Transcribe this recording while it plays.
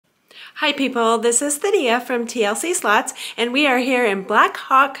Hi people, this is Thea from TLC Slots, and we are here in Black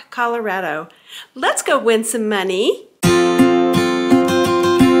Hawk, Colorado. Let's go win some money.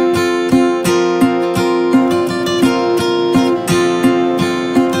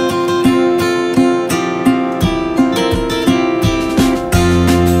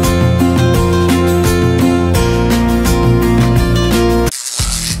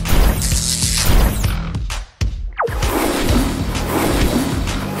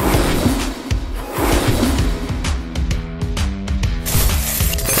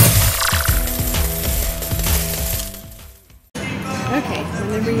 Okay,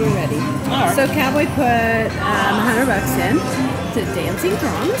 whenever you're ready. Right. So Cowboy put $100 in to Dancing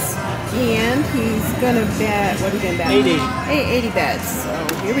Drums, and he's gonna bet. What are you gonna bet? 80 bets. So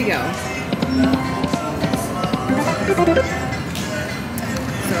here we go.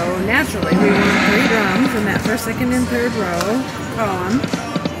 So naturally, we want 3 drums in that first, second, and third row column.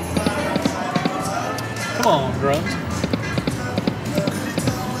 Come on, drums.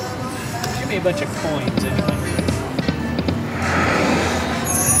 Give me a bunch of coins anyway.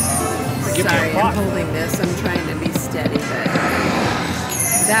 Sorry, I'm holding this. I'm trying to be steady, but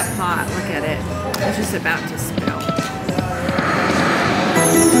that pot, look at it. It's just about to spill.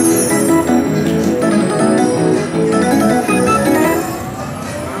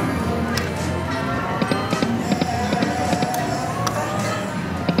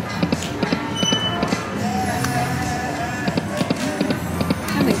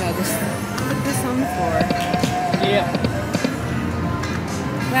 I think I'll just put this on the floor. Yeah.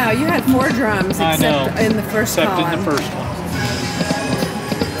 Wow, you had 4 drums except in the first column. Except in the first one.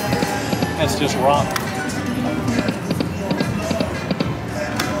 That's just rock.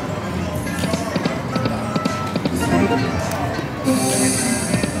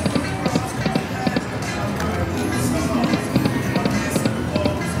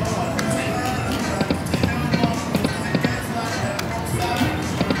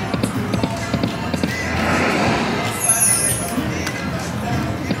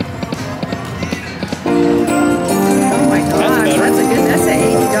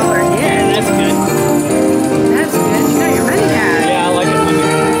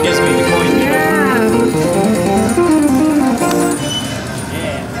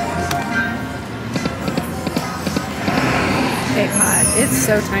 It's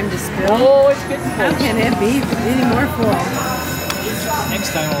so time to spill. Oh, it's getting close. How can it be any more full?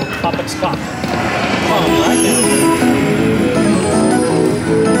 Next time we'll pop it stop. Come on, right now.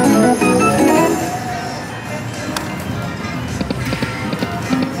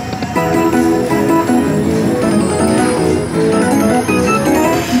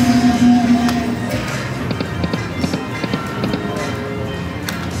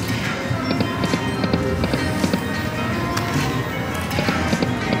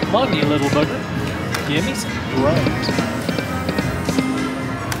 Come on, you little bugger. Give me some drums.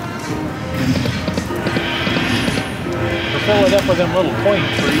 We're filling up with them little coin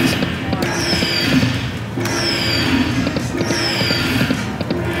trees.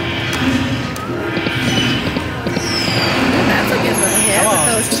 That's a good little hit with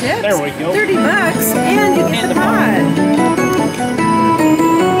those chips. There we go. $30 and you get the pot.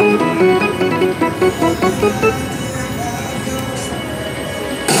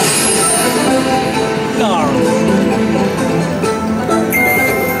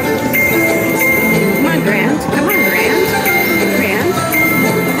 Come on, Grant. Come on, Grant. Grant.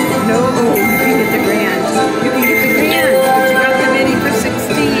 No, you can get the Grant. You can get the Grant. But you got the mini for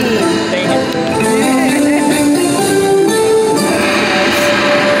 16. Dang it.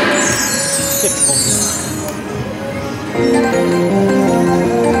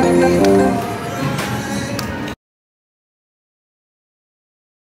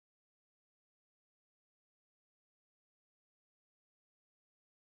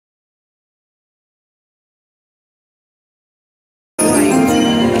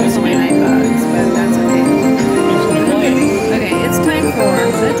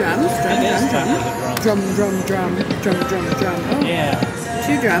 Drum, drum, drum, drum, drum, drum. Oh, yeah.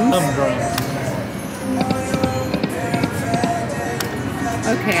 2 drums. Drums.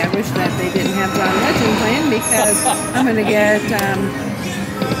 Okay, I wish that they didn't have John Legend playing because I'm going to get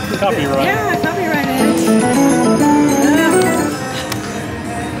Copyright. Yeah, copyrighted.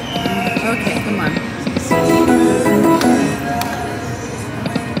 Okay, come on.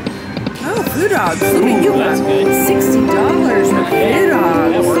 Oh, Foo Dogs. Look at you. That's good. $60 for Foo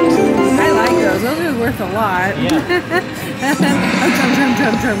Dogs. That works. I like those. Those are worth a lot. Yeah. Oh, drum, drum,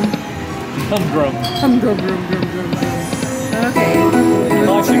 drum, drum. Drum, drum. Drum, drum, drum, drum, drum, drum. Okay.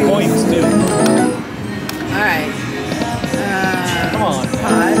 Lots of coins, too. All right. Come on.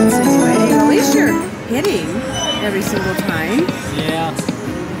 Pods, anyway. least you're hitting every single time. Yeah.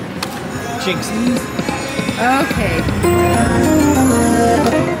 Jinx. Okay.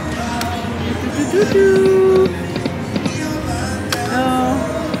 Oh.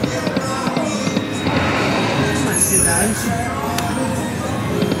 Come on, two dogs.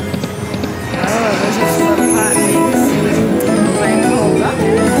 Oh, those are slow pot mix. Hold up.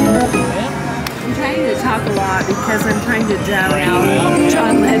 I'm trying to talk a lot because I'm trying to drown out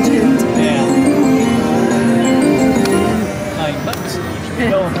John Legend. Yeah. 9 bucks. Keep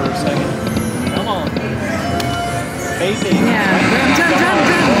going for a second. Come on. Baby. Yeah. Jump.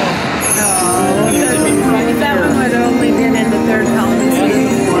 Oh, if that one would have only been in the third column.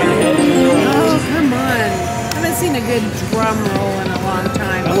 Oh, come on. I haven't seen a good drum roll in a long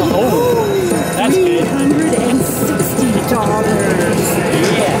time. Oh, that's good. $360.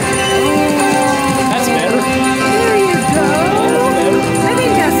 Yeah. That's better. There you go. I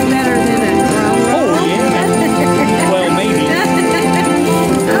think that's better than a drum roll. Oh, yeah. Well, maybe.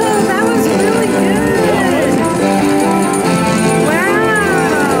 Oh, that was really good. Wow.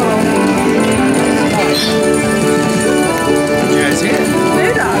 What did you guys hit?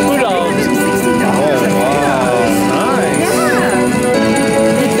 Blue dogs. Blue dogs. $360. Oh, wow. Nice.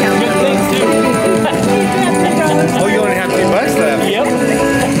 Yeah. Good thing, too. Oh, you only have $2 left. Yep.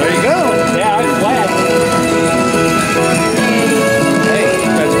 There you go. Yeah, I'm glad. Hey,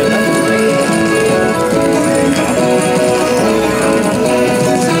 that's good enough, right?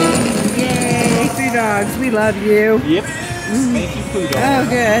 Yay, three dogs. We love you. Yep. Thank you, Blue Dog. Oh,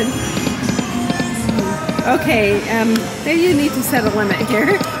 good. Okay, maybe you need to set a limit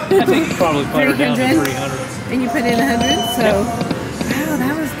here. I think you probably put her down to 300. 300. And you put in 100, so Yep. wow,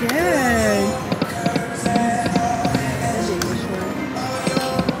 that was good.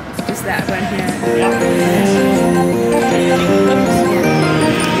 Just that one here.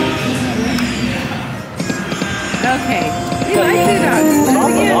 Okay, we like two dogs. Do it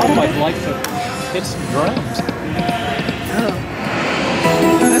again. I'd like to hit some drums. Oh.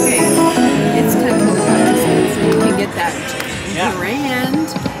 Okay, it's time for the practice so you can get that grand.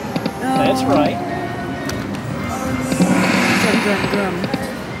 Oh. That's right. Drum.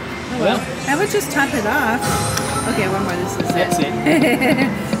 Oh, well, I would just top it off. Okay, one more. This is That's it.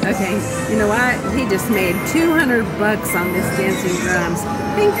 Okay, you know what? He just made $200 on this dancing drums.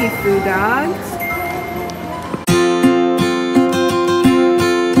 Thank you, Foo Dogs.